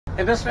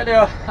In this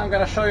video, I'm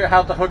going to show you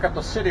how to hook up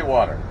the city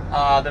water.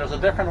 There's a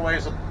different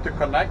ways to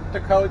connect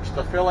the coach,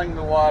 to filling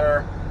the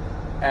water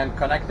and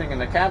connecting in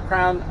the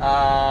campground.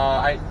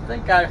 I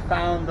think I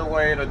found a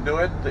way to do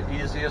it, the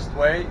easiest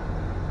way,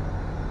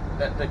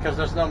 because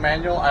there's no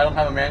manual. I don't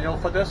have a manual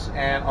for this,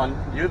 and on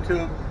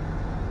YouTube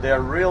there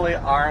really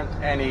aren't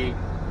any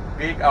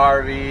big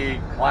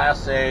RV,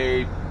 Class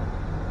A,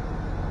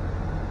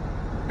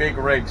 big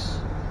rigs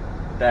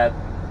that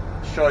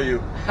show you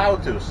how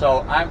to.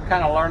 So I'm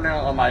kind of learning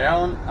on my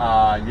own.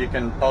 You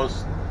can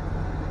post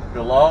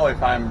below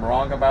if I'm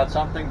wrong about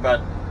something,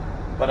 but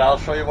I'll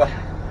show you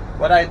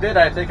what I did.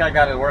 I think I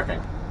got it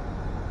working.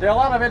 There are a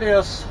lot of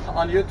videos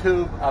on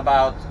YouTube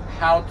about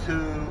how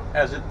to,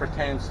 as it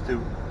pertains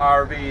to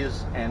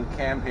RVs and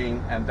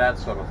camping and that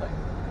sort of thing.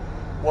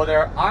 Well,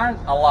 there aren't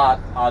a lot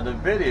of the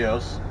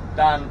videos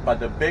done by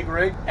the big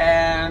rig,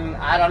 and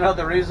I don't know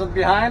the reason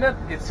behind it.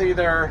 It's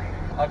either,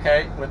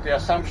 okay, with the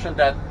assumption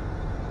that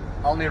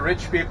only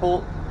rich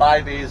people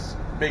buy these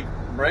big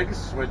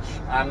rigs, which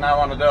I'm not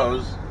one of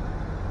those,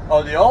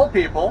 or the old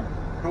people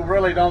who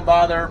really don't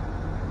bother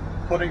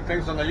putting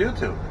things on the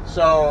YouTube.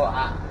 So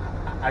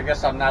I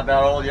guess I'm not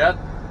that old yet,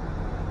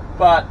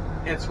 but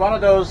it's one of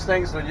those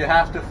things that you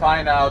have to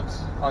find out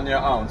on your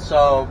own.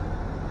 So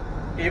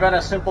even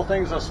as simple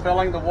things as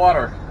filling the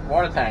water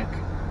tank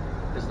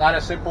is not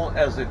as simple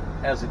as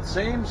it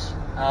seems.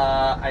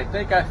 I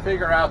think I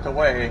figure out a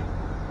way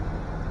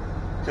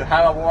to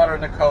have a water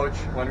in the coach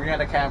when we're in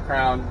the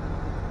campground,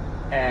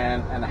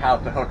 and how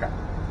to hook up.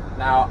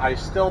 Now, I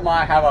still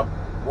might have a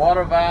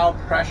water valve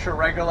pressure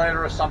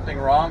regulator or something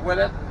wrong with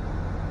it,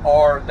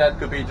 or that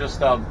could be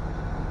just a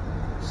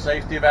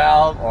safety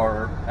valve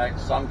or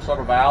some sort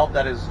of valve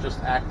that is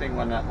just acting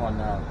when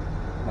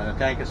the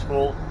tank is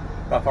full.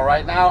 But for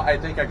right now, I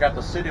think I got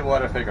the city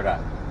water figured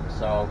out.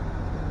 So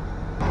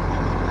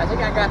I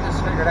think I got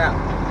this figured out.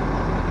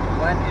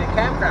 When in a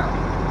campground,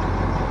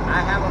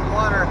 I have a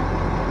water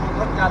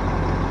hooked up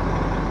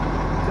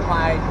to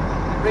my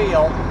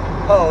reel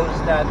hose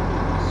that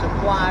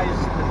supplies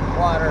the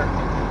water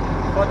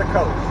for the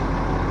coach.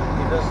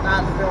 It does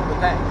not fill the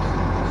tanks.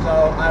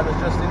 So I was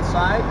just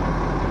inside.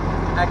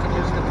 I can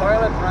use the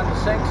toilet, run the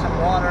sinks, and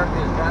water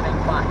is running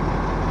fine.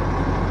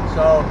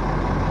 So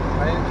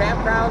when in a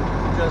campground,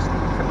 just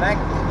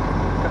connect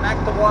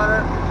the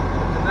water.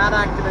 Do not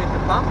activate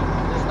the pump.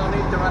 There's no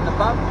need to run the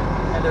pump,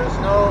 and there's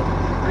no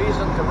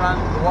reason to run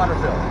the water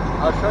fill.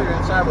 I'll show you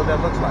inside what that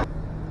looks like.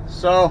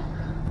 So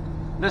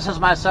this is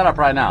my setup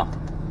right now.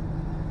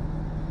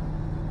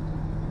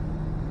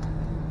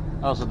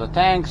 Those are the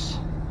tanks,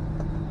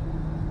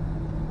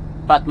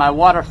 but my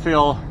water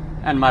fill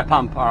and my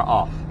pump are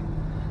off.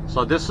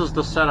 So this is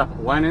the setup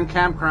when in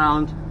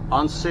campground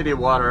on city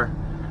water.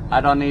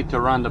 I don't need to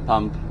run the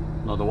pump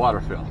nor the water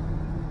fill.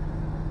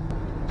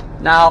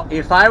 Now,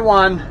 if I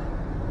want to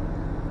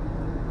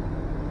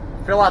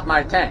fill out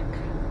my tank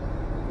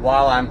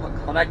while I'm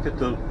connected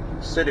to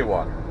city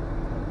water,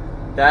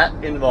 that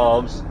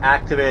involves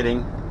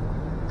activating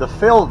the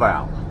fill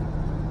valve.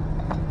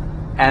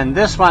 And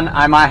this one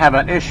I might have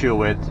an issue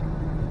with,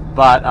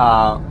 but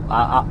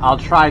I'll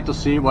try to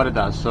see what it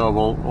does. So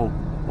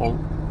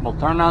we'll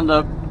turn on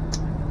the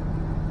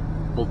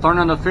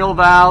fill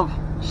valve.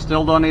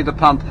 Still don't need the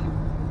pump.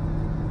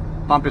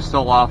 Pump is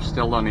still off.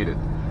 Still don't need it.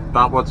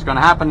 But what's going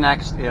to happen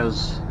next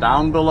is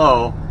down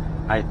below,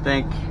 I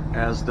think,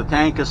 as the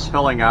tank is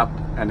filling up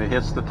and it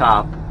hits the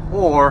top,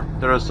 or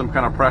there is some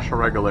kind of pressure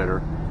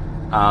regulator,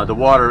 the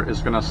water is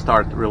going to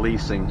start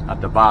releasing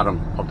at the bottom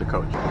of the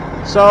coach.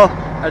 So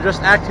I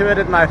just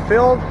activated my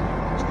fill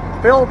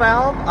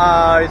valve.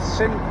 It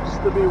seems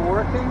to be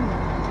working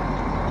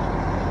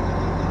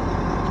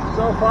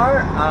so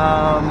far.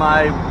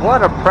 My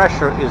water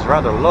pressure is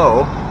rather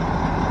low.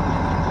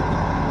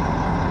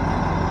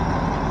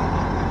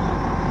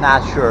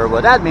 Not sure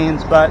what that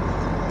means, but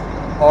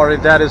or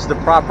if that is the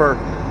proper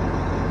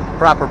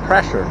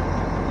pressure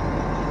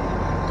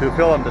to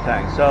fill up the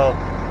tank.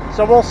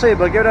 So we'll see,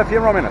 but give it a few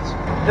more minutes.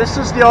 This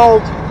is the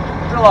old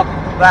fill-up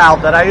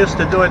valve that I used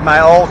to do in my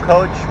old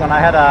coach when I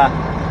had a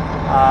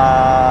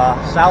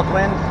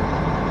Southwind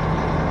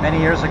many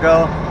years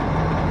ago.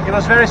 It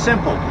was very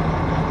simple.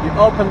 You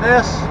open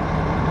this,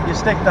 you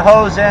stick the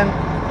hose in,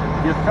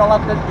 you fill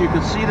up you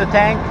could see the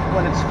tank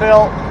when it's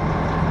filled,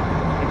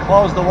 you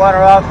close the water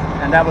off,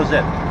 and that was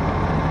it.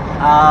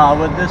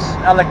 With this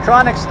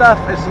electronic stuff,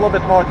 it's a little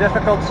bit more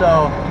difficult,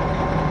 so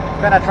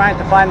I'm kind of trying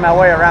to find my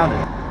way around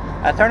it.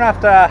 I turn off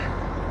the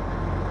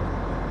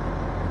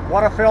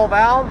water fill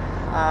valve,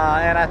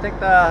 and I think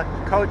the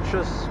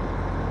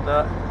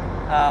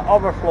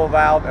overflow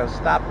valve has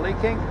stopped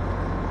leaking.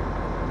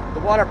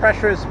 The water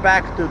pressure is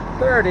back to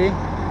 30,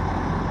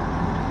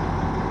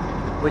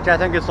 which I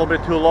think is a little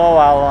bit too low.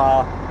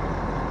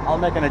 I'll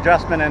make an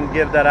adjustment and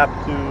give that up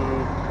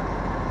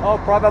to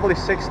probably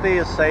 60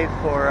 is safe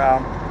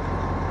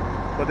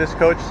for this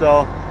coach.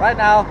 So right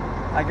now,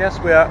 I guess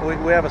we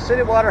have a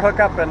city water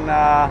hookup, and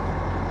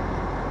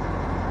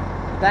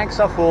tanks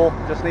are full.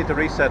 Just need to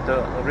reset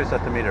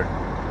the meter.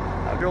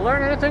 If you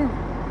learn anything,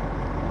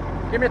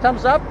 give me a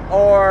thumbs up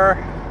or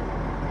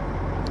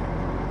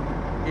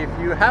if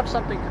you have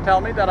something to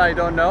tell me that I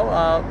don't know,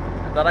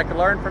 that I can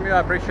learn from you, I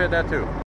appreciate that too.